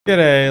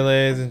G'day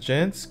ladies and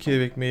gents,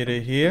 Cubic Meter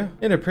here.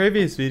 In a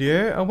previous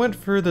video, I went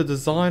through the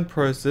design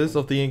process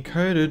of the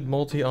encoded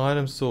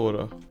multi-item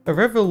sorter, a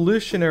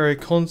revolutionary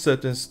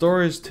concept in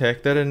storage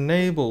tech that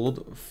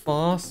enabled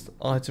fast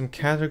item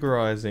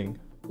categorizing.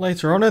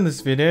 Later on in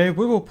this video,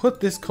 we will put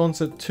this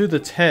concept to the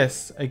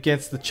test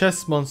against the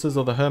chest monsters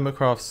of the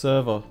Hermitcraft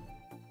server.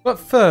 But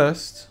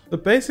first, the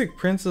basic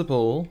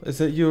principle is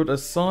that you would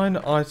assign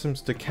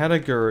items to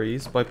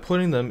categories by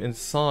putting them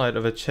inside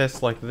of a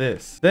chest like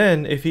this.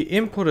 Then, if you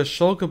input a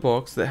shulker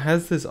box that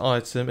has this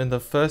item in the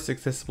first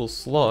accessible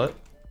slot,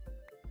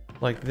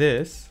 like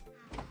this,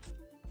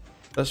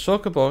 that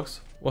shulker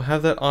box will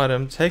have that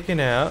item taken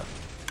out,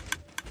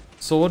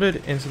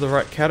 sorted into the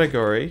right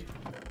category,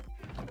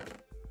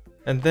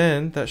 and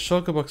then that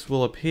shulker box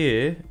will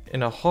appear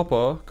in a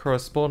hopper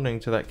corresponding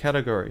to that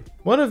category.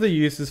 One of the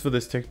uses for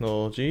this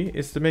technology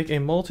is to make a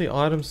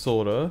multi-item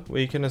sorter where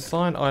you can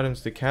assign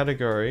items to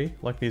category,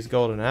 like these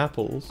golden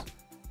apples,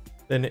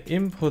 then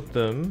input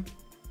them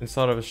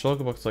inside of a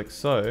shulker box like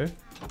so,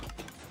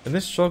 and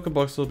this shulker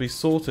box will be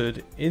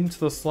sorted into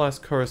the slice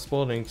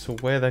corresponding to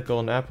where that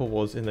golden apple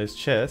was in those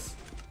chests.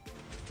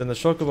 Then the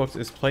shulker box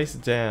is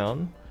placed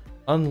down,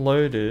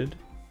 unloaded,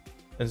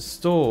 and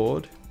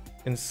stored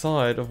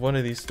inside of one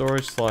of these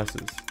storage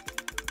slices.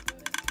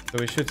 So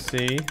we should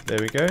see, there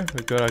we go,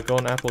 we've got our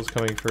golden apples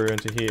coming through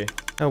into here.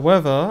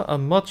 However, a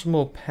much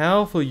more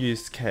powerful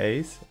use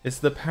case is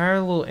the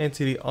parallel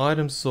entity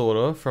item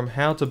sorter from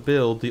How to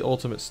Build the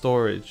Ultimate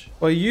Storage.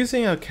 By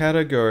using our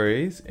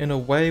categories in a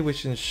way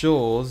which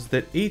ensures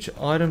that each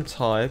item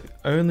type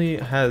only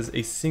has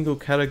a single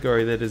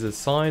category that is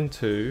assigned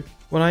to,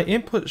 when I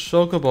input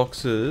shulker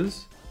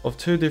boxes of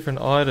two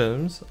different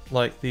items,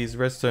 like these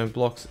redstone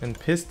blocks and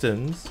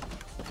pistons,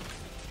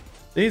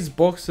 these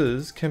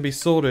boxes can be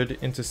sorted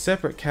into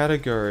separate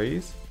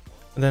categories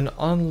and then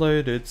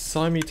unloaded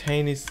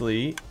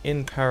simultaneously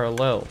in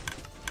parallel.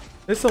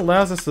 This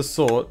allows us to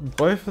sort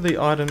both of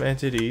the item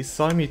entities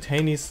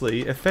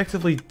simultaneously,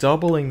 effectively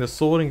doubling the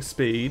sorting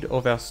speed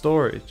of our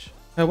storage.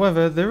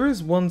 However, there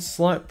is one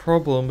slight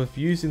problem with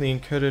using the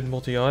encoded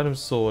multi-item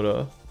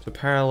sorter to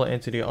parallel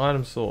entity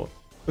item sort.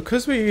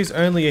 Because we use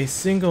only a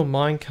single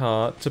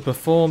minecart to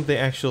perform the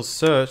actual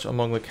search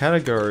among the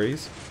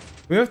categories,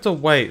 we have to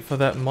wait for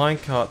that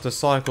minecart to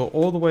cycle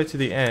all the way to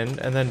the end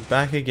and then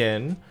back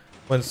again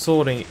when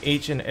sorting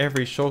each and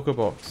every shulker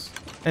box.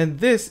 And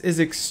this is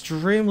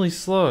extremely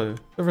slow.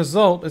 The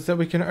result is that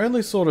we can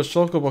only sort a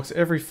shulker box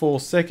every 4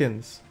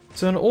 seconds.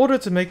 So in order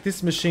to make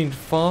this machine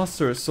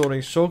faster at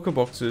sorting shulker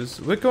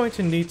boxes, we're going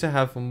to need to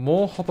have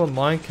more hopper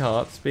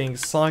minecarts being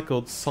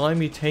cycled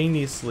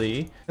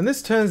simultaneously, and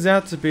this turns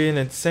out to be an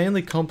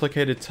insanely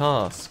complicated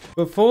task.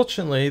 But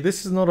fortunately,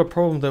 this is not a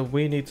problem that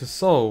we need to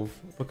solve,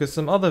 because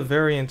some other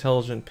very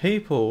intelligent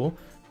people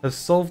have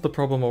solved the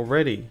problem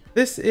already.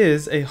 This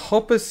is a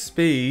hopper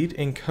speed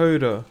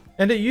encoder,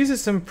 and it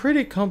uses some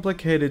pretty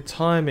complicated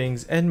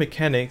timings and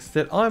mechanics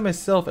that I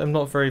myself am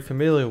not very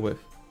familiar with.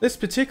 This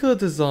particular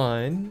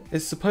design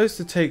is supposed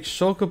to take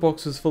shulker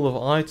boxes full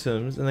of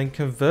items and then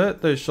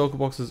convert those shulker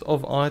boxes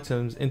of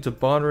items into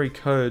binary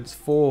codes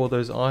for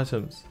those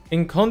items.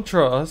 In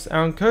contrast,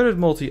 our encoded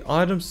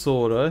multi-item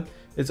sorter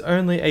is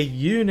only a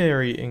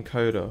unary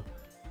encoder.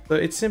 So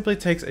it simply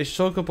takes a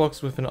shulker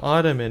box with an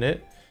item in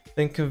it,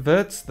 then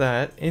converts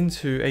that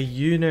into a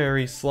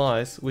unary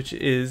slice, which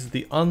is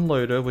the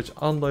unloader which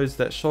unloads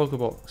that shulker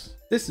box.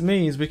 This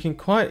means we can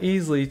quite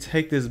easily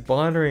take this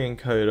binary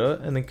encoder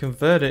and then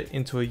convert it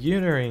into a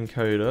unary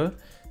encoder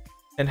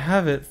and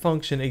have it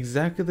function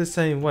exactly the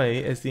same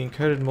way as the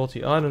encoded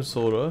multi-item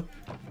sorter,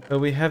 where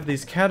we have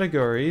these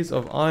categories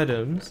of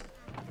items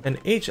and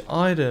each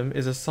item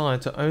is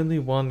assigned to only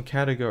one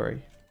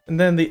category. And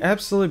then the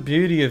absolute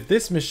beauty of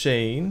this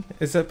machine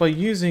is that by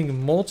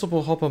using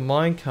multiple hopper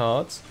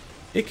minecarts,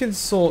 it can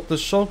sort the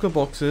shulker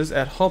boxes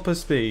at hopper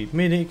speed,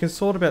 meaning it can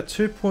sort about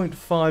 2.5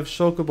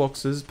 shulker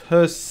boxes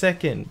per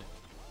second.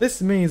 This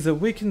means that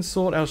we can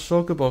sort our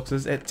shulker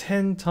boxes at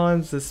 10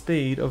 times the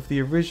speed of the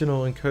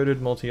original encoded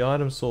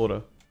multi-item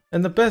sorter.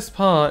 And the best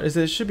part is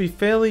that it should be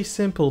fairly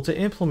simple to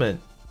implement.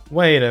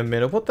 Wait a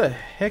minute, what the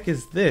heck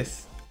is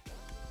this?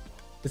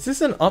 Is this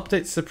an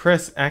update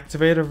suppress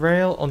activator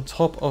rail on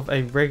top of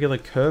a regular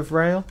curve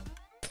rail?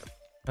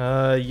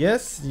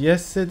 Yes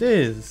it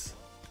is.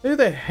 Who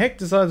the heck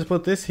decided to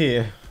put this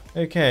here?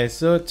 Okay,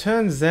 so it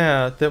turns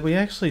out that we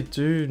actually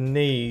do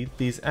need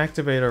these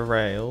activator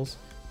rails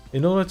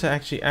in order to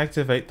actually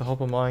activate the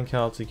hopper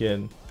minecarts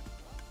again.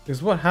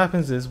 Because what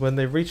happens is when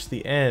they reach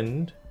the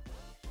end,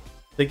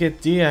 they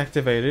get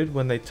deactivated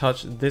when they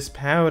touch this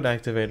powered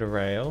activator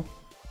rail.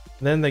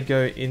 Then they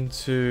go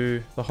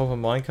into the hopper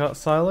minecart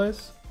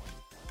silos,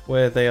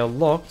 where they are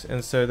locked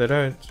and so they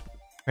don't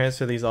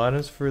transfer these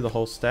items through the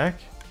whole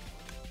stack.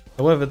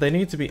 However, they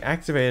need to be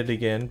activated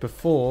again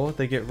before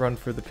they get run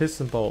through the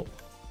piston bolt.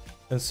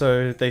 And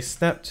so they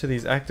snap to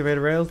these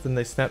activator rails, then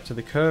they snap to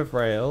the curve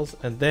rails,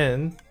 and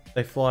then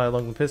they fly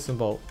along the piston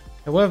bolt.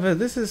 However,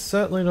 this is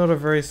certainly not a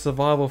very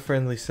survival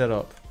friendly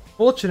setup.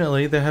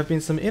 Fortunately, there have been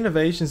some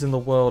innovations in the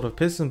world of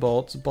piston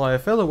bolts by a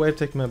fellow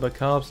Wavetech member,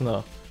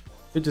 Carbsna,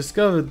 we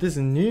discovered this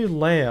new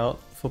layout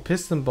for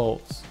piston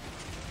bolts.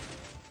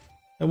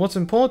 And what's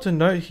important to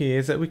note here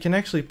is that we can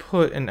actually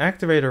put an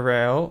activator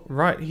rail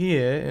right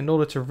here in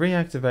order to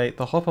reactivate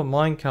the hopper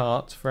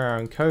minecart for our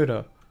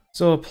encoder.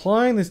 So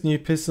applying this new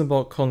piston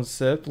bolt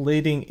concept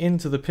leading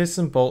into the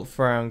piston bolt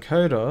for our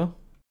encoder,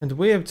 and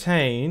we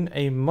obtain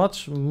a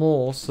much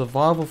more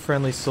survival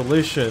friendly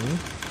solution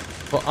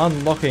for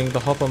unlocking the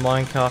hopper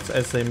minecarts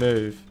as they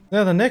move.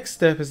 Now the next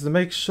step is to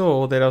make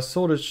sure that our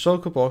sorted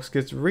shulker box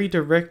gets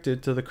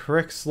redirected to the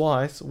correct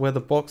slice where the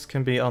box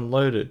can be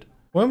unloaded.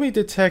 When we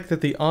detect that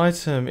the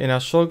item in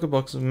our shulker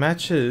box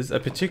matches a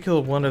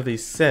particular one of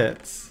these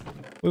sets,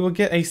 we will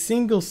get a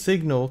single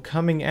signal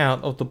coming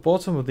out of the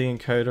bottom of the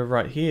encoder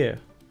right here.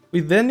 We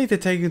then need to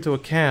take into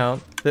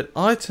account that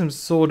items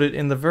sorted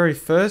in the very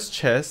first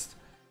chest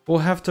will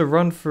have to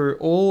run through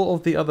all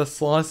of the other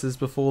slices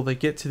before they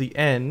get to the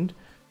end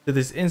to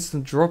this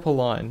instant dropper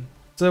line.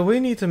 So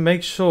we need to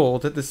make sure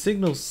that the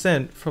signal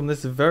sent from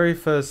this very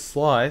first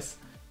slice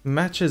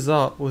matches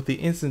up with the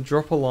instant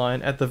dropper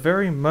line at the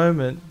very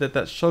moment that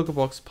that shulker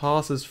box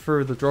passes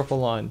through the dropper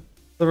line.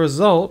 The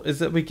result is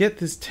that we get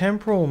this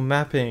temporal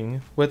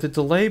mapping where the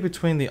delay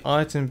between the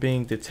item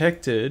being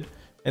detected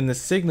and the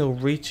signal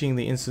reaching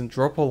the instant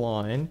dropper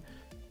line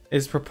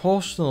is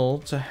proportional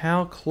to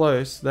how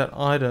close that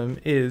item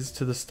is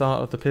to the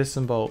start of the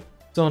piston bolt.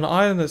 So an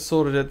item that's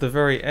sorted at the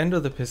very end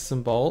of the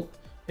piston bolt,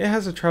 it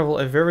has to travel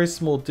a very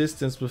small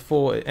distance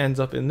before it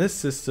ends up in this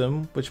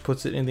system, which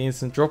puts it in the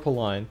instant dropper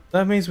line.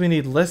 That means we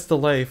need less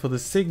delay for the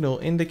signal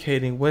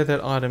indicating where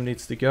that item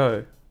needs to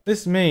go.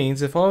 This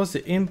means if I was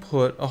to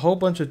input a whole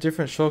bunch of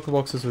different shulker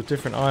boxes with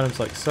different items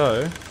like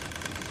so,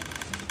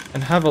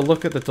 and have a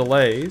look at the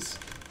delays,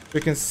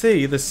 we can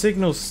see the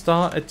signals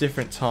start at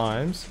different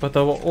times, but they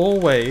will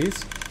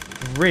always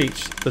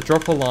reach the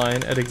dropper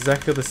line at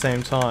exactly the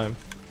same time.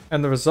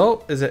 And the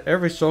result is that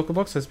every shulker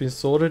box has been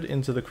sorted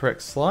into the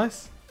correct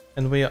slice,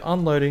 and we are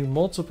unloading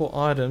multiple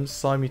items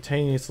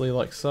simultaneously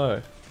like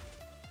so.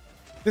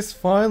 This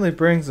finally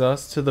brings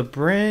us to the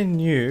brand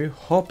new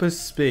Hopper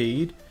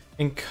Speed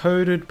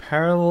encoded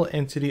parallel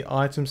entity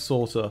item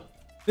sorter.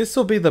 This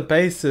will be the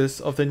basis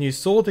of the new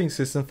sorting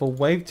system for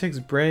Wavetech's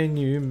brand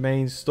new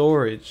main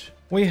storage.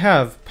 We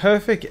have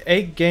perfect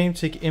 8 game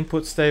tick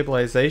input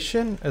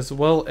stabilization as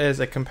well as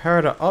a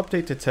comparator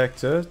update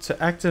detector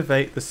to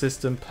activate the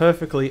system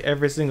perfectly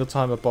every single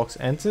time a box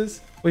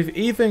enters. We've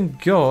even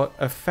got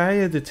a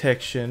failure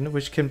detection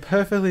which can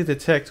perfectly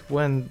detect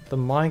when the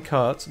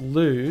minecarts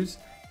lose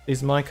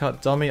these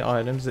minecart dummy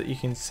items that you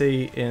can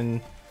see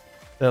in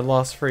their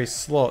last 3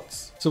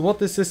 slots. So what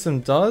this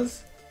system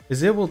does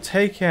is it will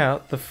take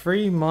out the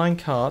 3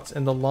 minecarts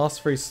in the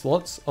last 3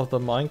 slots of the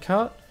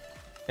minecart,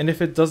 and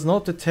if it does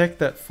not detect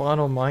that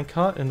final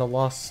minecart in the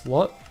last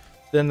slot,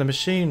 then the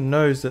machine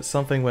knows that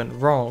something went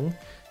wrong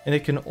and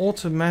it can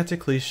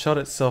automatically shut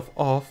itself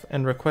off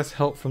and request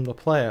help from the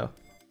player.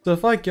 So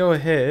if I go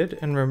ahead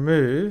and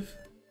remove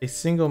a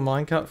single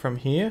minecart from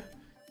here,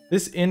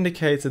 this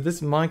indicates that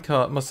this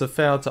minecart must have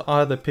failed to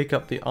either pick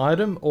up the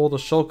item or the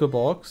shulker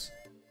box,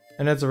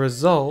 and as a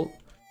result,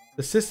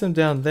 the system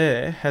down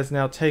there has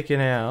now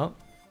taken out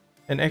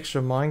an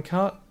extra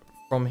minecart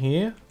from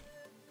here.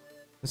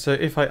 So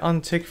if I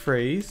untick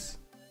freeze,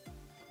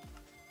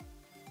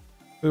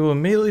 we will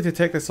immediately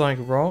detect there's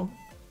something wrong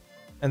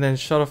and then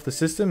shut off the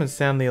system and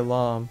sound the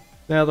alarm.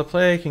 Now the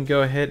player can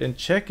go ahead and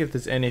check if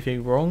there's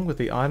anything wrong with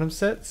the item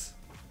sets.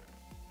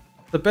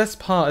 The best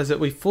part is that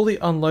we fully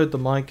unload the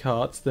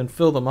minecarts, then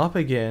fill them up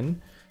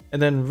again,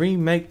 and then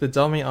remake the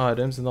dummy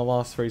items in the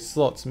last 3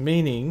 slots,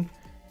 meaning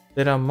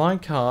that our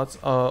minecarts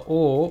are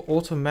all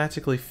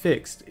automatically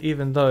fixed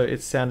even though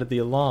it sounded the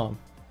alarm.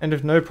 And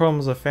if no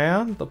problems are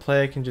found, the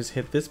player can just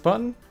hit this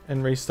button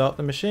and restart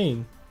the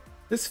machine.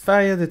 This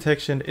failure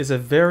detection is a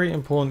very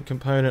important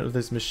component of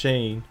this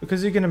machine,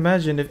 because you can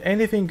imagine if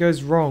anything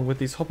goes wrong with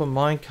these hopper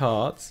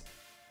minecarts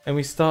and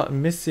we start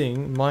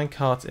missing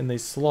minecarts in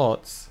these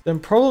slots, then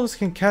problems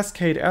can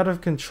cascade out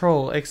of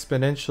control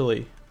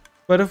exponentially.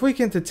 But if we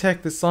can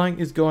detect that something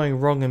is going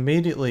wrong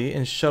immediately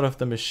and shut off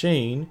the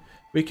machine,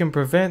 we can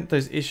prevent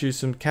those issues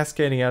from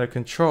cascading out of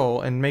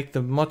control and make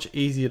them much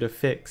easier to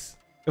fix.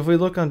 If we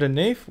look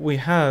underneath, we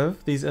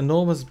have these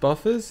enormous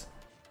buffers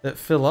that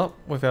fill up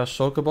with our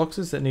shulker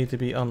boxes that need to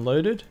be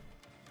unloaded,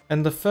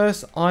 and the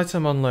first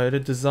item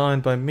unloaded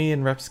designed by me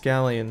and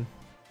Rapscallion.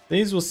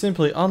 These will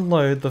simply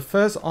unload the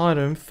first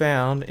item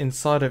found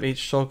inside of each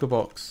shulker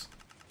box.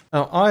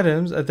 Our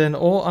items are then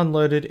all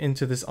unloaded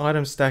into this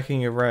item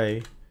stacking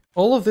array.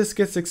 All of this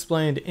gets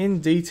explained in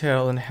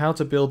detail in how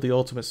to build the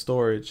ultimate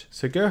storage,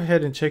 so go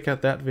ahead and check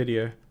out that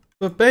video.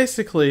 But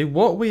basically,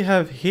 what we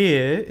have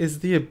here is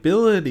the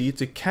ability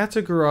to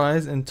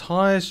categorize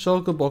entire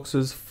shulker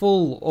boxes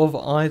full of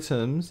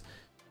items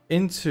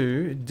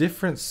into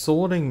different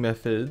sorting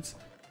methods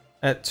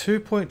at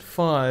 2.5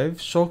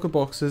 shulker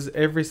boxes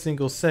every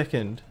single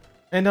second.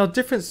 And our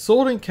different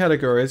sorting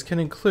categories can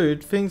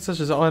include things such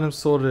as items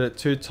sorted at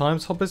 2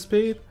 times hopper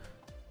speed,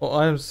 or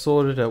items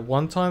sorted at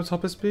 1 times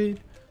hopper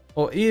speed,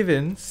 or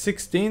even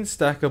 16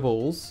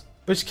 stackables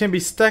which can be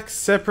stacked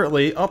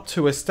separately up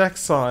to a stack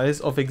size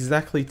of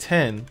exactly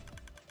 10.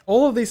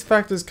 All of these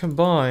factors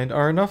combined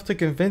are enough to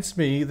convince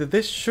me that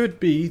this should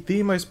be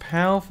the most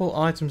powerful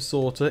item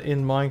sorter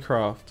in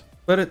Minecraft.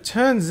 But it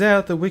turns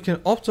out that we can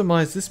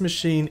optimize this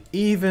machine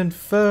even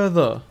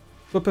further.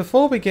 But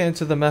before we get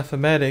into the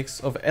mathematics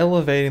of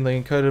elevating the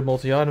encoded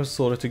multi-item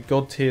sorter to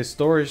god tier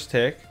storage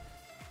tech,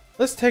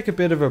 let's take a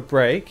bit of a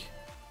break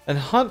and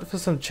hunt for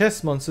some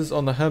chest monsters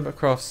on the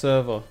Hermitcraft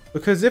server.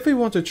 Because if we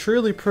want to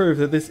truly prove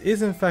that this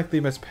is in fact the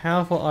most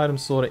powerful item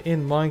sorter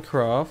in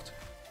Minecraft,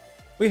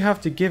 we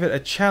have to give it a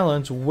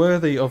challenge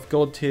worthy of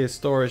god tier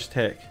storage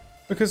tech.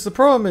 Because the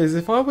problem is,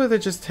 if I were to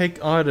just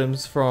take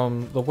items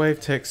from the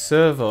WaveTech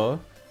server,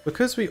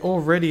 because we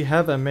already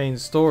have a main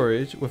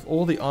storage with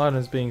all the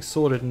items being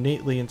sorted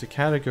neatly into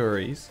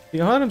categories,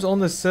 the items on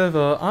this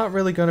server aren't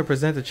really going to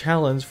present a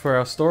challenge for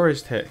our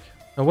storage tech.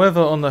 However,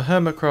 on the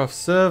Hermitcraft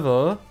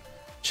server,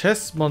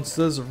 chest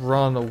monsters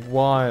run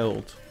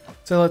wild.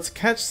 So let's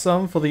catch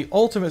some for the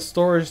ultimate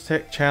storage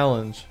tech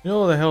challenge. In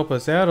order to help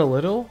us out a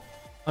little,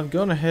 I've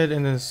gone ahead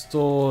and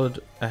installed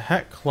a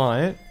hack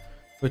client,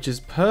 which is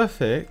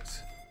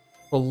perfect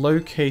for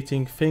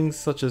locating things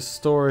such as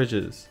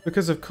storages.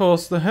 Because of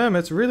course, the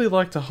hermits really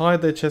like to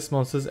hide their chest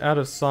monsters out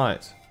of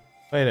sight.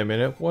 Wait a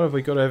minute, what have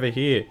we got over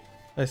here?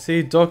 I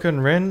see Doc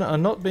and Ren are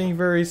not being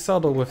very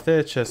subtle with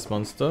their chest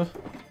monster.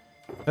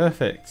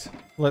 Perfect.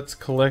 Let's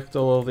collect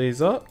all of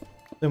these up.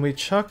 Then we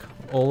chuck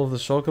all of the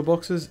shulker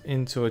boxes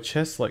into a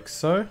chest like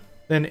so.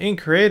 Then in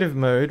creative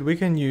mode, we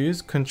can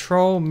use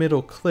Control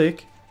middle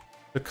click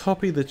to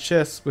copy the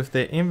chests with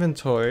their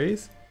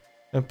inventories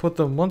and put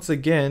them once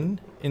again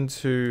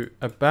into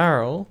a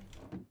barrel,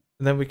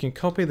 and then we can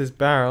copy this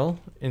barrel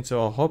into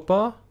a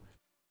hotbar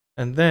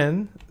and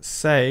then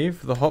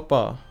save the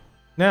hotbar.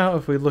 Now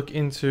if we look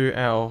into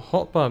our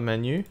hotbar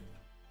menu,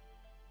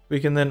 we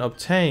can then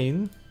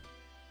obtain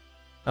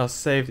our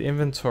saved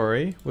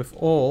inventory with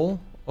all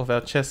of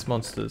our chest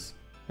monsters.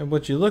 And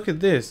would you look at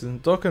this,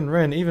 and Doc and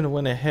Ren even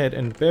went ahead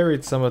and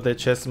buried some of their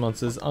chest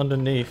monsters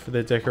underneath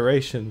their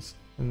decorations.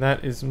 And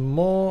that is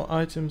more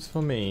items for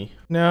me.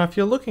 Now, if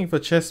you're looking for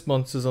chest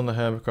monsters on the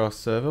Hermitcraft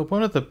server,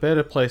 one of the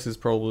better places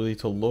probably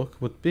to look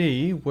would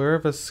be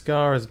wherever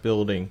Scar is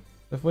building.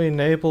 If we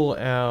enable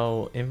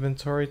our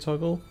inventory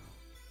toggle,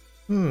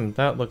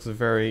 that looks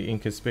very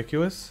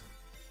inconspicuous.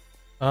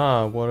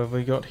 Ah, what have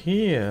we got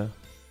here?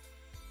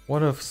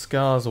 One of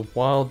Scar's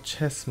wild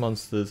chest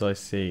monsters, I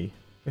see.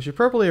 We should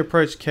probably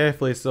approach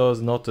carefully so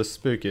as not to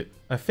spook it.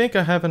 I think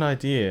I have an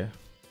idea.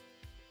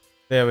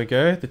 There we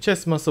go, the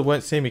chest monster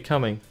won't see me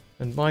coming.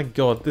 And my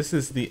god, this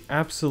is the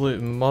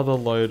absolute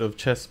motherload of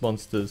chest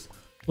monsters.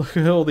 Look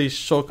at all these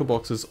shulker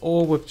boxes,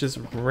 all with just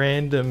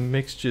random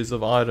mixtures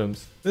of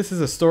items. This is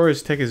a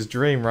storage tech's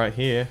dream right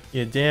here.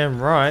 You're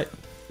damn right.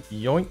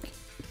 Yoink.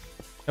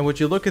 And would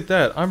you look at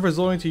that, I'm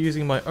resorting to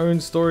using my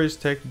own storage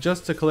tech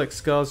just to collect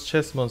Scar's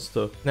chest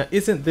monster. Now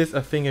isn't this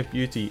a thing of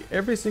beauty?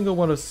 Every single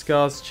one of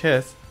Scar's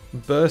chests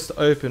burst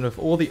open with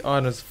all the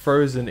items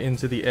frozen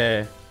into the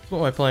air. So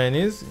what my plan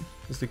is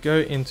to go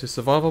into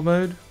survival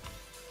mode,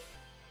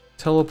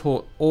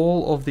 teleport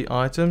all of the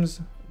items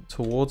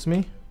towards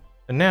me,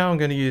 and now I'm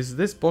going to use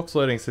this box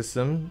loading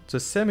system to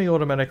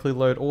semi-automatically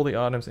load all the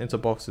items into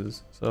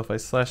boxes. So if I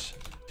slash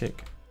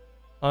tick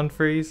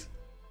unfreeze,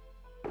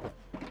 I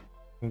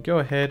can go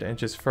ahead and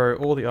just throw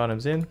all the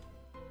items in.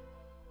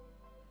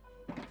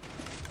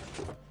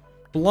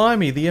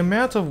 Blimey, the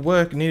amount of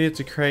work needed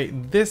to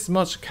create this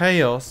much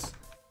chaos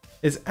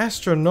is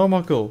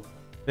astronomical.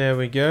 There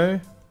we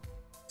go.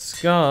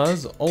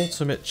 Scar's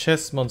ultimate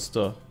chest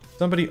monster.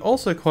 Somebody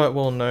also quite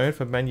well known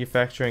for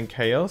manufacturing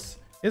chaos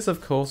is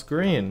of course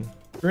Green.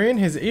 Green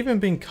has even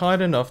been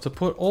kind enough to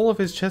put all of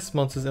his chest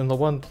monsters in the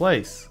one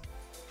place.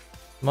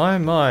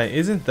 My,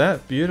 isn't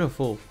that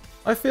beautiful?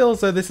 I feel as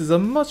though this is a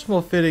much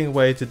more fitting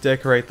way to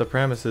decorate the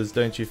premises,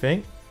 don't you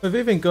think? We've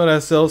even got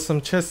ourselves some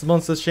chest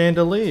monster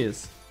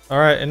chandeliers.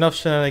 Alright, enough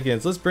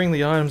shenanigans, let's bring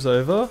the items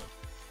over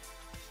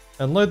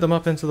and load them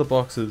up into the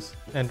boxes.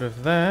 And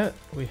with that,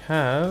 we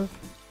have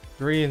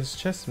Green's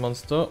chest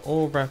monster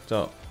all wrapped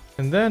up.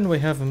 And then we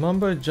have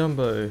Mumbo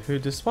Jumbo, who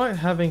despite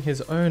having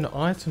his own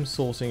item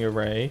sorting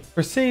array,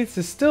 proceeds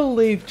to still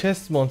leave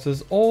chest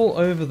monsters all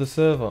over the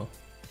server.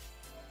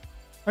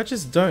 I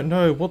just don't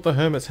know what the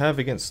hermits have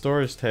against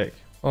storage tech.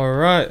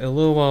 Alright, a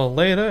little while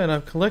later and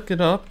I've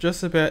collected up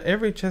just about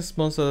every chest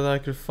monster that I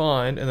could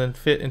find and then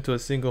fit into a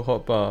single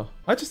hotbar.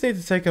 I just need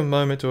to take a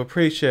moment to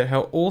appreciate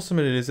how awesome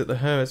it is that the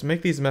hermits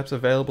make these maps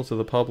available to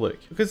the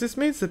public, because this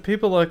means that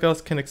people like us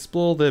can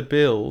explore their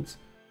builds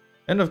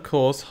and of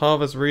course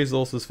harvest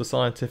resources for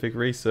scientific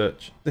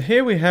research. So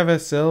here we have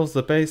ourselves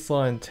the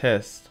baseline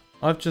test.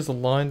 I've just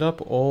lined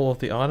up all of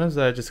the items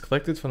that I just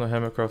collected from the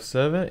Hermitcraft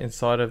server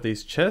inside of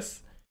these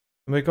chests.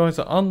 And we're going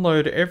to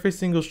unload every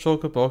single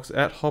shulker box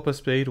at hopper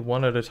speed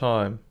one at a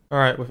time.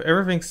 Alright, with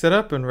everything set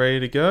up and ready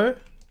to go,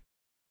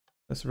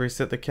 let's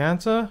reset the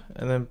counter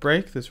and then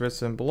break this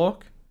redstone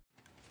block.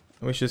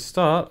 And we should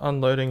start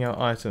unloading our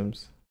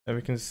items. And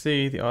we can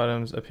see the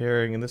items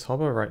appearing in this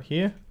hopper right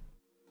here.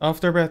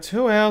 After about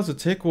 2 hours of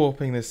tick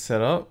warping this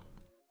setup,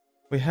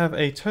 we have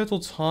a total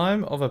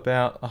time of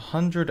about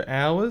 100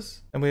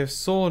 hours, and we have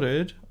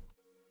sorted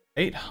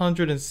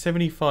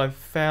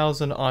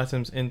 875,000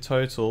 items in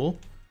total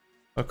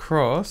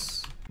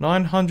across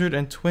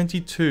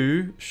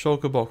 922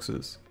 shulker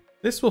boxes.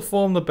 This will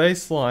form the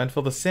baseline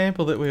for the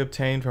sample that we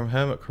obtained from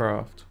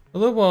Hermitcraft. A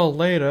little while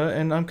later,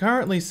 and I'm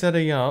currently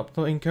setting up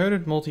the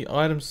encoded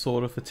multi-item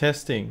sorter for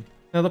testing.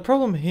 Now the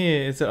problem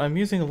here is that I'm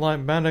using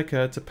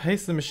Litematica to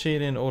paste the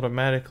machine in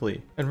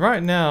automatically, and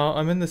right now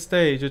I'm in the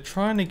stage of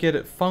trying to get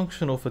it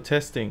functional for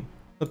testing.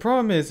 The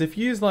problem is, if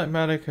you use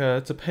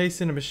Litematica to paste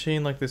in a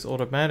machine like this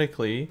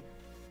automatically,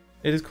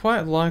 it is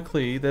quite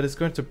likely that it's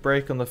going to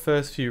break on the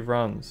first few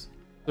runs.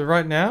 So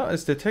right now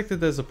it's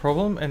detected there's a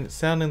problem and it's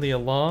sounding the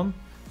alarm,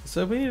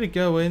 so we need to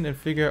go in and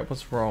figure out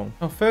what's wrong.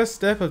 Our first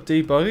step of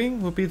debugging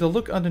will be to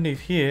look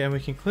underneath here, and we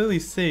can clearly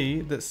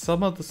see that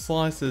some of the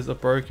slices are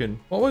broken.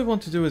 What we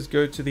want to do is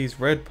go to these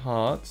red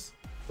parts,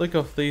 click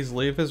off these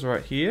levers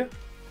right here,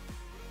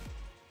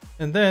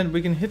 and then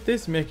we can hit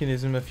this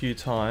mechanism a few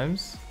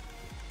times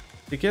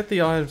to get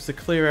the items to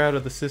clear out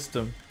of the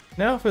system.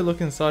 Now if we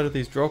look inside of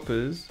these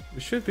droppers,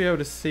 we should be able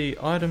to see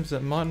items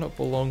that might not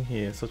belong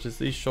here, such as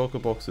these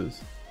shulker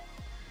boxes.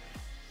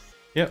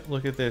 Yep,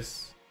 look at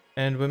this.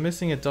 And we're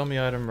missing a dummy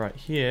item right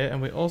here,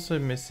 and we're also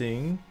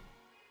missing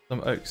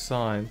some oak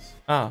signs.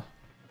 Ah,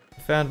 I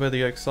found where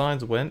the oak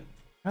signs went.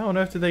 How on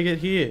earth did they get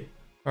here?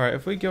 Alright,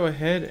 if we go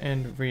ahead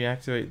and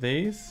reactivate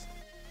these,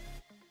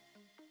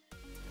 we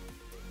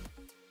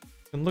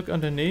can look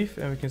underneath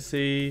and we can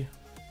see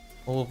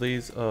all of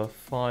these are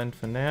fine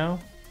for now.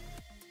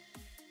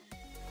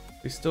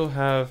 We still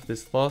have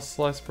this last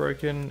slice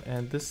broken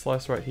and this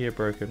slice right here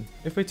broken.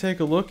 If we take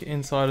a look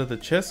inside of the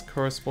chest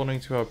corresponding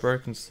to our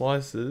broken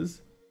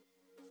slices,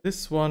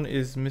 this one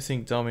is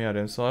missing dummy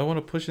items, so I want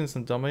to push in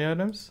some dummy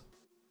items.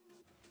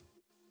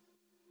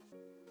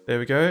 There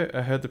we go,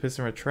 I heard the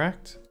piston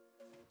retract.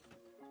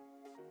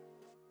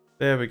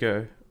 There we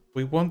go.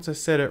 We want to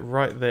set it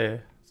right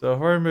there. So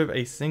if I remove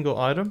a single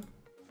item,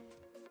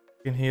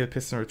 you can hear the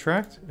piston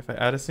retract. If I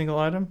add a single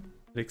item,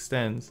 it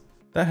extends.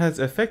 That has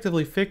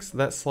effectively fixed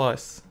that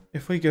slice.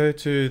 If we go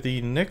to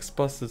the next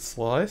busted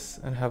slice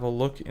and have a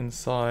look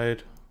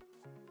inside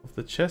of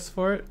the chest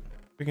for it,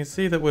 we can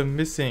see that we're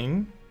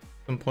missing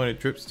some pointed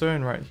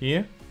dripstone right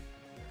here.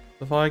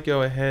 If I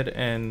go ahead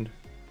and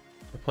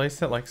replace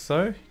that like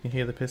so, you can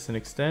hear the piston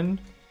extend.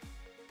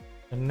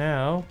 And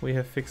now we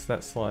have fixed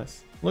that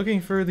slice. Looking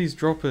through these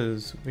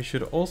droppers, we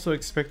should also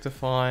expect to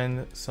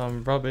find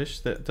some rubbish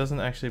that doesn't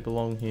actually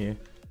belong here.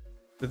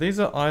 So these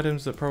are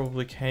items that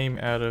probably came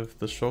out of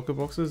the shulker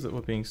boxes that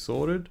were being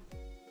sorted,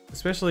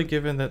 especially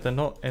given that they're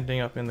not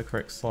ending up in the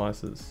correct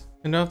slices.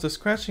 And after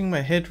scratching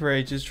my head for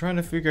ages trying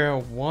to figure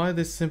out why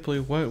this simply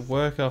won't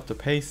work after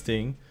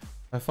pasting,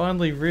 I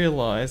finally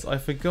realized I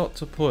forgot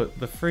to put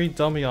the 3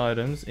 dummy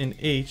items in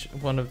each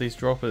one of these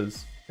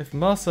droppers. If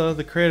Masa,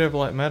 the creator of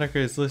Litematica,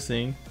 is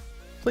listening,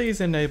 please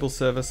enable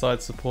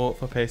server-side support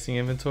for pasting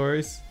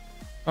inventories.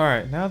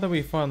 Alright, now that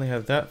we finally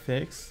have that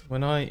fixed,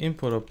 when I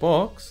input a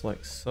box,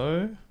 like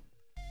so,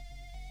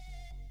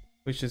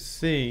 we should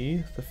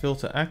see the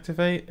filter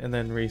activate and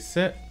then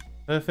reset.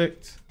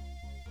 Perfect.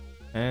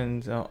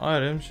 And our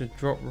item should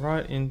drop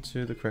right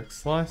into the correct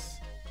slice,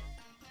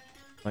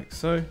 like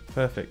so.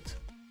 Perfect.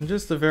 And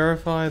just to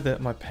verify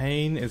that my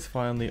pain is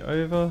finally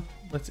over,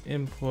 let's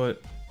input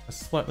a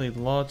slightly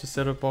larger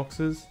set of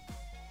boxes.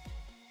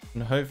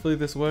 And hopefully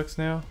this works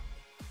now.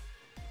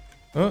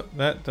 Oh,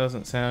 that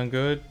doesn't sound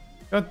good.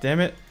 God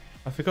damn it.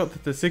 I forgot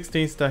that the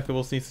 16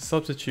 stackables needs to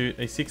substitute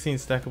a 16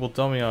 stackable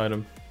dummy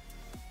item.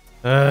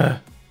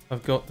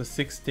 I've got the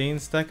 16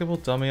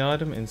 stackable dummy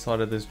item inside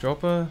of this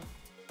dropper.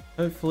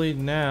 Hopefully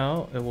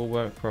now it will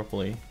work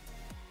properly.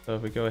 So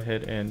if we go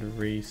ahead and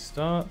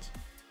restart,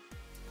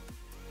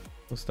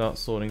 we'll start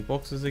sorting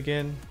boxes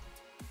again.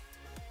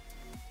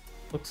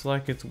 Looks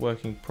like it's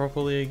working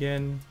properly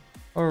again.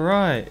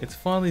 Alright, it's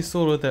finally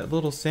sorted that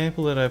little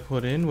sample that I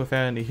put in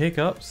without any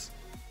hiccups.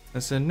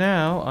 And so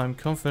now I'm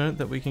confident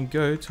that we can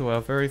go to our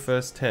very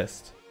first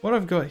test. What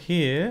I've got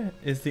here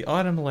is the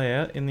item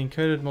layout in the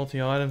encoded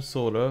multi-item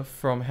sorter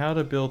from How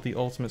to Build the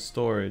Ultimate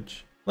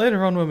Storage.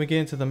 Later on, when we get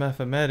into the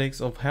mathematics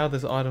of how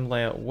this item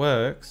layout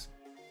works,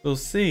 we'll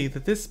see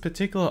that this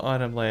particular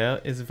item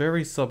layout is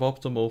very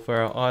suboptimal for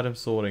our item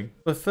sorting.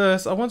 But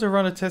first, I want to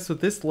run a test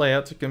with this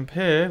layout to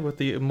compare with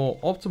the more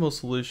optimal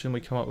solution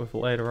we come up with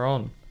later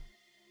on.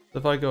 So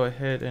if I go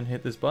ahead and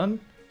hit this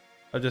button,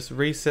 I just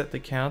reset the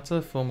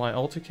counter for my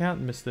alter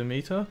count, Mr.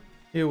 Meter.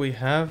 Here we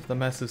have the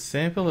massive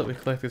sample that we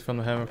collected from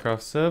the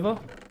Hermitcraft server.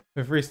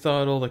 We've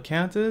restarted all the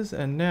counters,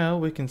 and now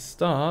we can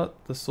start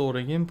the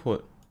sorting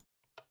input.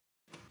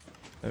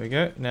 There we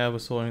go, now we're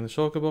sorting the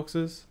shulker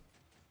boxes.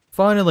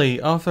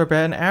 Finally, after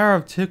about an hour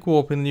of tick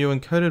warp in the new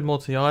encoded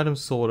multi-item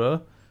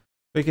sorter,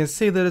 we can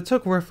see that it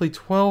took roughly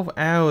 12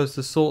 hours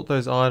to sort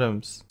those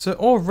items. So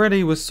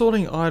already we're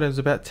sorting items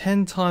about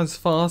 10 times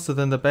faster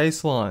than the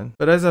baseline.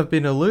 But as I've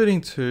been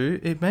alluding to,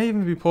 it may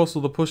even be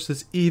possible to push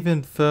this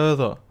even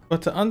further.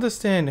 But to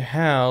understand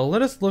how,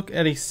 let us look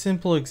at a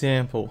simple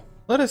example.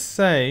 Let us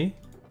say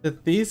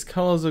that these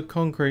colors of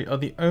concrete are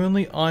the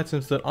only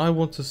items that I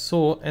want to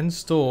sort and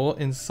store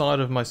inside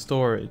of my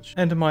storage.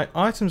 And my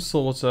item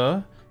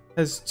sorter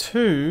has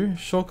 2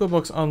 shulker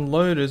box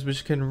unloaders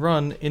which can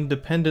run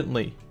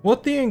independently.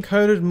 What the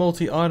encoded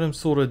multi-item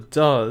sorter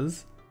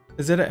does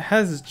is that it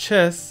has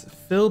chests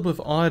filled with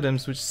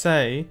items which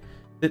say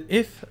that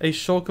if a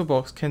shulker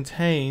box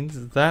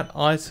contains that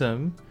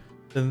item,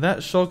 then that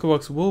shulker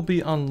box will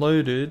be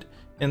unloaded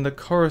in the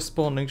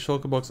corresponding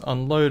shulker box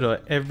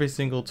unloader every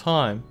single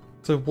time.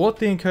 So what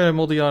the encoded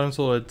multi-item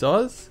sorter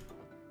does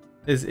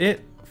is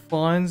it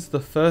finds the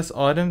first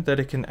item that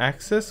it can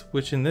access,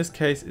 which in this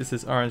case is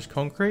this orange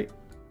concrete.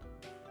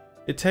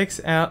 It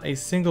takes out a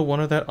single one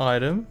of that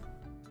item,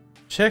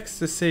 checks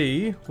to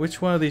see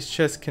which one of these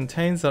chests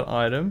contains that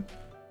item,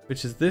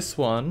 which is this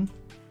one.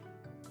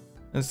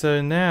 And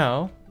so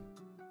now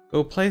it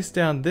will place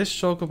down this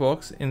shulker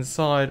box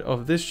inside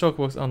of this shulker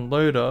box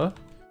unloader,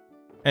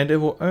 and it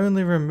will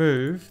only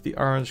remove the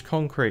orange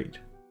concrete.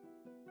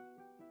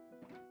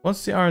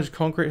 Once the orange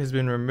concrete has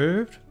been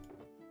removed,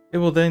 it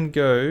will then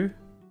go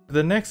to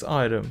the next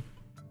item,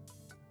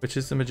 which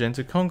is the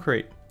magenta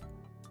concrete.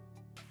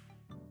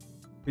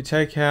 We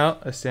take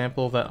out a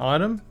sample of that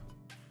item,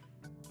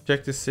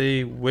 check to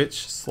see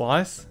which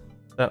slice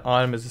that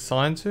item is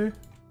assigned to,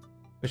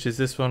 which is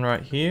this one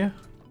right here.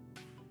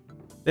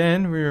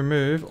 Then we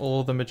remove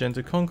all the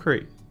magenta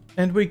concrete.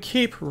 And we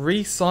keep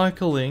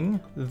recycling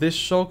this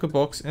shulker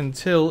box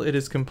until it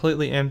is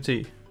completely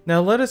empty.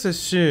 Now let us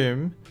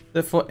assume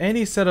that for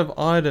any set of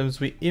items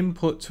we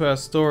input to our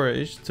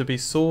storage to be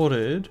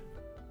sorted,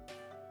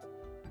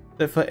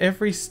 that for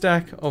every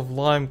stack of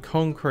lime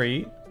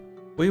concrete,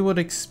 we would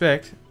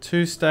expect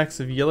 2 stacks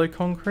of yellow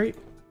concrete,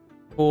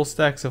 4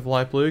 stacks of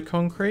light blue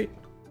concrete,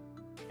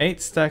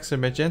 8 stacks of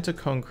magenta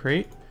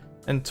concrete,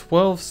 and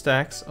 12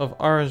 stacks of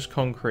orange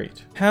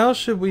concrete. How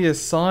should we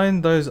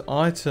assign those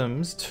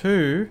items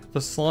to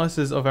the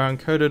slices of our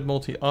encoded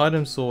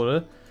multi-item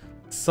sorter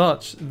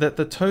such that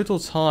the total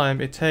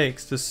time it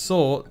takes to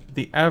sort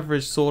the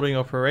average sorting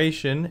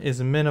operation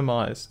is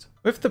minimized?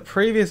 With the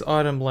previous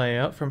item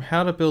layout from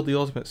how to build the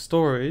ultimate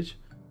storage,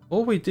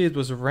 all we did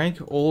was rank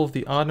all of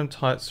the item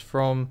types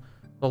from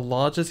the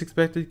largest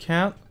expected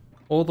count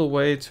all the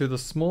way to the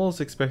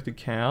smallest expected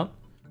count,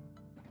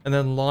 and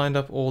then lined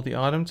up all the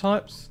item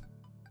types,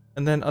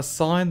 and then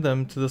assign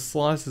them to the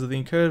slices of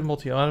the encoded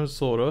multi-item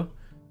sorter,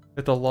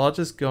 with the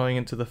largest going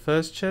into the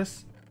first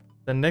chest,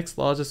 the next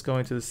largest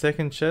going to the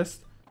second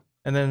chest,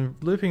 and then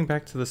looping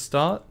back to the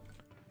start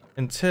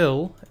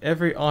until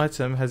every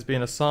item has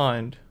been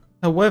assigned.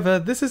 However,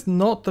 this is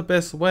not the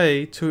best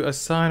way to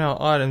assign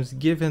our items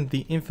given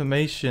the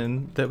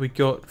information that we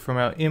got from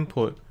our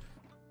input,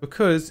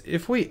 because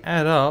if we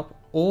add up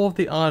all of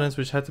the items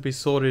which had to be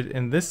sorted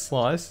in this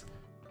slice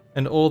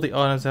and all the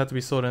items that had to be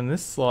sorted in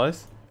this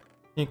slice,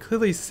 you can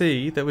clearly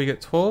see that we get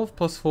 12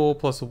 plus 4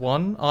 plus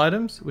 1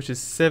 items, which is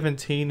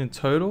 17 in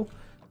total,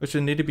 which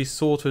will need to be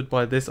sorted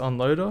by this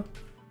unloader,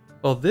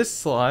 while this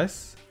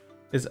slice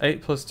is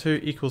 8 plus 2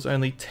 equals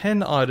only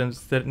 10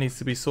 items that needs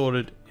to be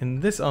sorted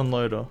in this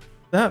unloader.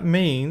 That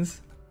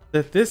means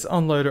that this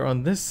unloader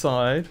on this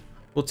side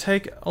will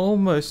take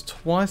almost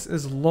twice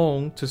as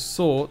long to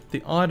sort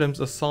the items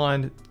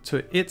assigned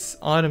to its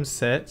item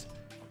set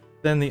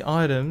than the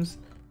items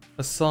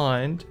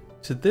assigned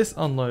to this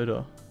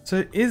unloader.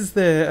 So is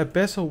there a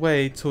better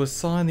way to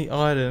assign the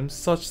items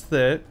such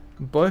that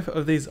both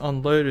of these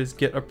unloaders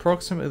get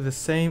approximately the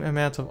same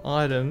amount of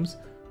items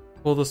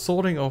for the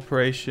sorting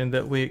operation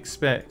that we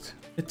expect?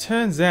 It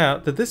turns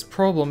out that this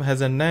problem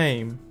has a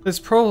name. This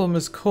problem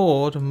is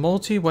called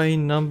multi-way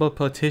number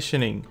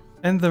partitioning.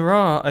 And there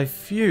are a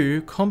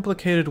few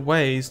complicated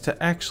ways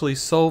to actually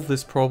solve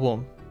this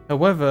problem.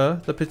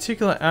 However, the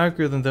particular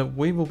algorithm that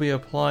we will be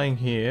applying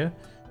here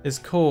is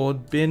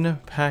called bin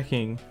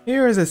packing.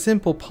 Here is a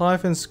simple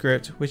Python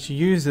script which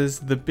uses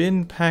the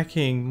bin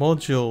packing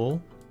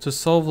module to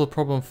solve the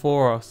problem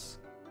for us.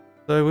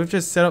 So we've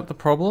just set up the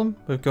problem.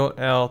 We've got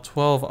our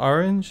 12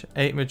 orange,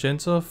 8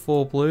 magenta,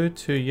 4 blue,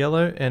 2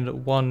 yellow,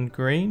 and 1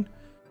 green.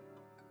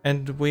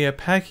 And we are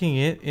packing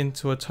it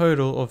into a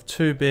total of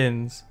 2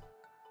 bins.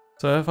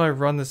 So if I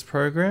run this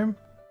program,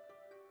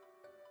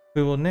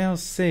 we will now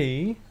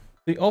see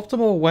the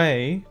optimal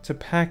way to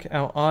pack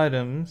our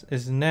items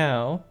is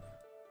now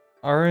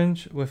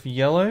orange with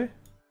yellow,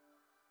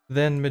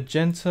 then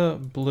magenta,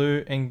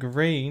 blue, and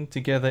green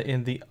together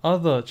in the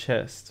other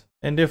chest.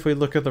 And if we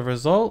look at the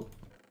result,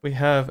 we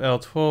have our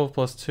 12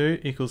 plus 2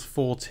 equals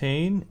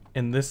 14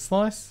 in this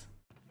slice.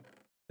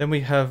 Then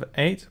we have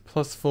 8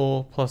 plus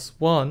 4 plus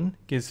 1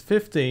 gives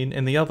 15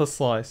 in the other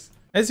slice.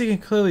 As you can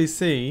clearly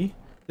see,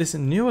 this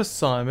new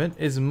assignment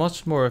is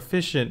much more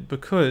efficient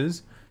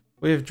because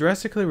we have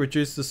drastically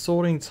reduced the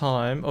sorting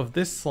time of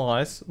this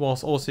slice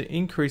whilst also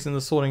increasing the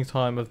sorting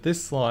time of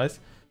this slice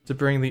to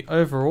bring the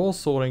overall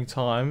sorting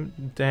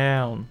time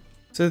down.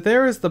 So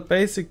there is the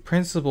basic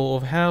principle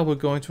of how we're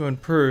going to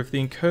improve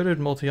the encoded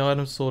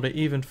multi-item sorter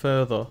even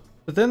further.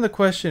 But then the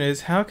question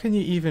is, how can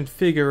you even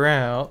figure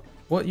out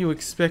what you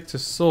expect to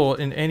sort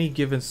in any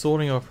given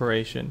sorting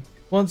operation.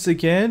 Once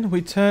again,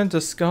 we turn to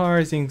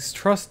Skyrising's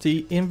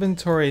trusty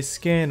inventory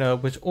scanner,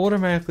 which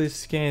automatically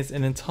scans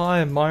an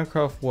entire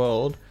Minecraft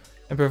world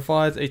and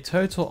provides a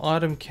total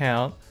item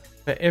count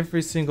for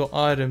every single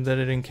item that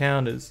it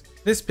encounters.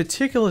 This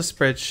particular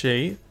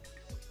spreadsheet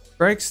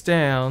breaks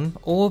down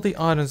all the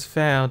items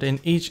found in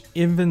each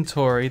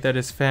inventory that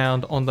is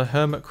found on the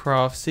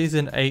Hermitcraft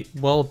Season 8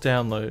 world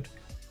download.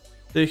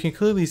 So you can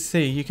clearly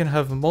see you can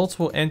have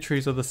multiple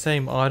entries of the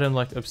same item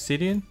like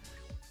obsidian.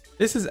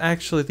 This is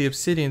actually the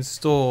obsidian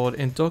stored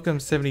in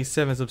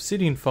Dockham77's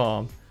obsidian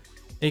farm.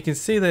 And you can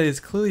see that it's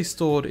clearly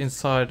stored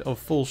inside of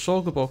full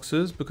shulker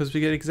boxes because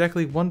we get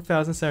exactly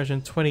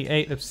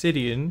 1728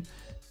 obsidian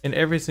in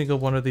every single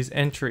one of these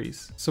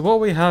entries. So what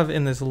we have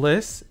in this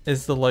list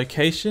is the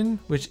location,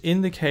 which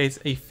indicates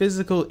a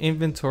physical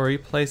inventory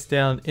placed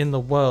down in the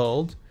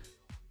world,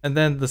 and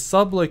then the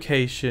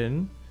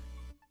sublocation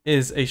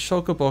is a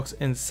shulker box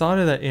inside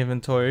of that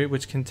inventory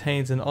which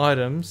contains an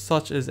item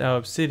such as our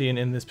obsidian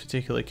in this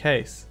particular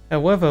case.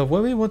 However,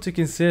 when we want to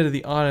consider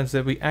the items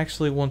that we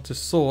actually want to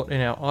sort in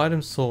our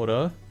item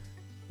sorter,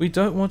 we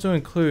don't want to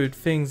include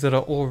things that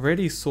are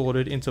already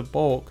sorted into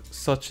bulk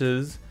such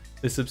as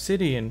this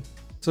obsidian.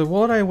 So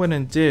what I went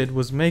and did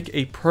was make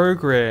a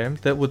program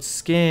that would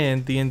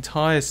scan the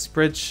entire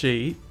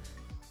spreadsheet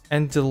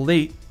and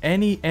delete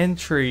any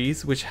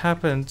entries which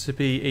happen to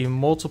be a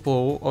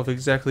multiple of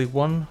exactly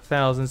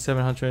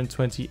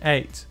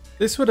 1728.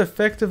 This would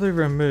effectively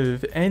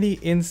remove any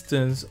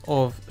instance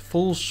of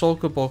full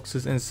shulker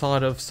boxes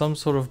inside of some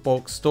sort of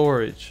bulk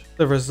storage.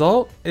 The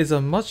result is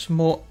a much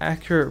more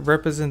accurate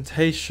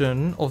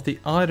representation of the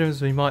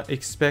items we might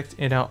expect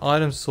in our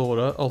item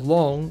sorter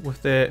along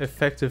with their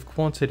effective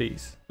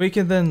quantities. We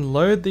can then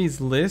load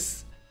these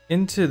lists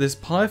into this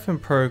Python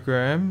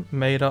program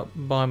made up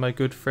by my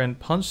good friend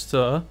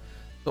Punchster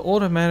to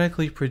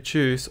automatically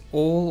produce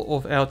all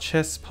of our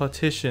chest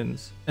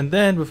partitions. And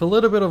then with a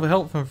little bit of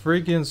help from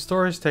Phrygian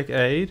Storage Tech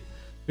Aid,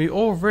 we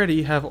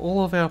already have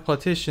all of our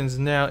partitions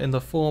now in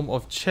the form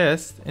of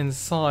chests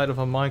inside of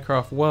a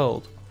Minecraft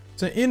world.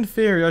 So in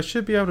theory, I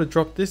should be able to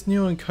drop this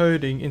new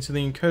encoding into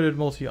the encoded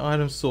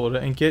multi-item sorter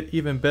and get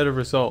even better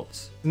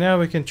results.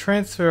 Now we can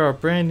transfer our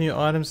brand new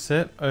item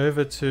set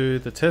over to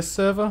the test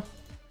server.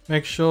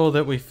 Make sure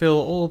that we fill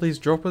all these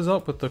droppers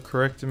up with the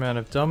correct amount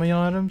of dummy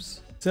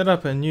items. Set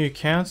up a new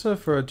counter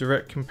for a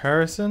direct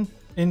comparison.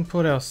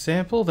 Input our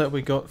sample that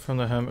we got from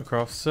the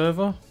Hermitcraft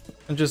server.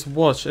 And just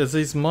watch as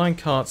these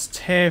minecarts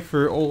tear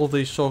through all of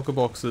these shulker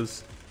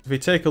boxes. If we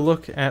take a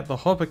look at the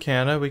hopper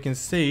counter, we can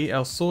see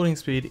our sorting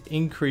speed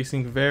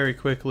increasing very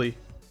quickly.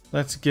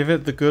 Let's give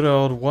it the good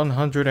old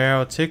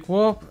 100-hour tick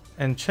warp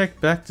and check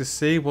back to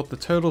see what the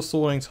total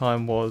sorting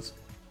time was.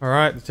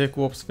 Alright, the tick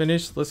warp's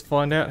finished. Let's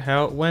find out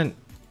how it went.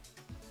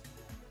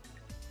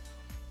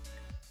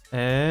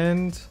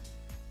 And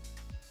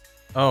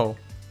oh,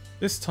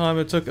 this time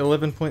it took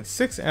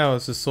 11.6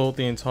 hours to sort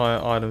the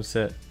entire item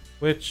set,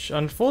 which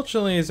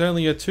unfortunately is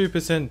only a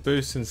 2%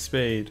 boost in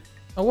speed.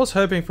 I was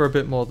hoping for a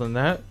bit more than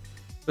that,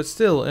 but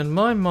still, in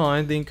my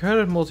mind, the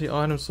encoded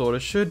multi-item sorter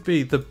should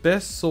be the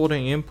best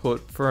sorting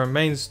input for a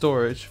main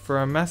storage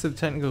for a massive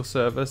technical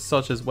server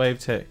such as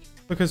WaveTech.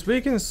 Because we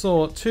can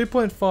sort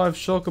 2.5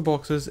 shulker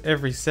boxes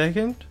every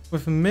second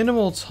with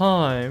minimal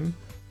time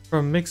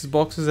from mixed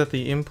boxes at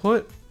the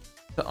input,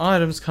 the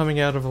items coming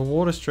out of a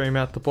water stream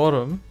at the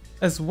bottom,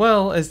 as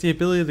well as the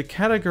ability to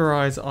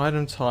categorize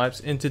item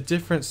types into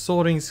different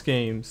sorting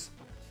schemes.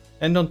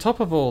 And on top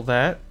of all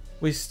that,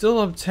 we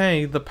still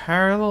obtain the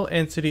parallel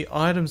entity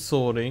item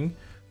sorting,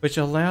 which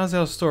allows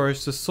our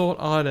storage to sort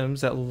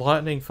items at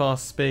lightning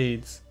fast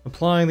speeds.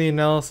 Applying the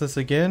analysis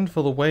again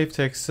for the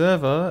WaveTech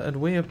server, and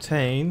we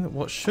obtain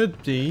what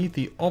should be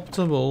the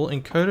optimal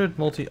encoded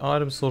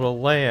multi-item sorter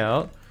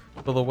layout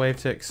for the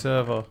WaveTech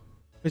server,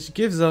 which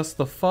gives us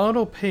the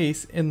final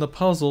piece in the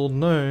puzzle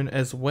known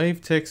as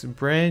WaveTech's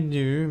brand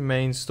new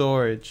main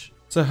storage.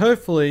 So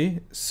hopefully,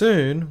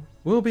 soon,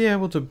 we'll be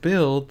able to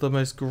build the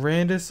most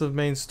grandest of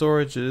main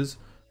storages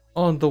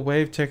on the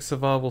WaveTech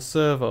survival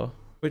server,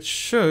 which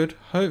should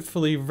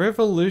hopefully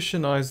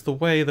revolutionize the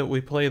way that we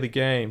play the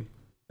game.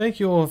 Thank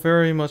you all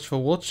very much for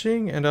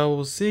watching, and I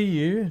will see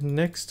you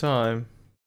next time.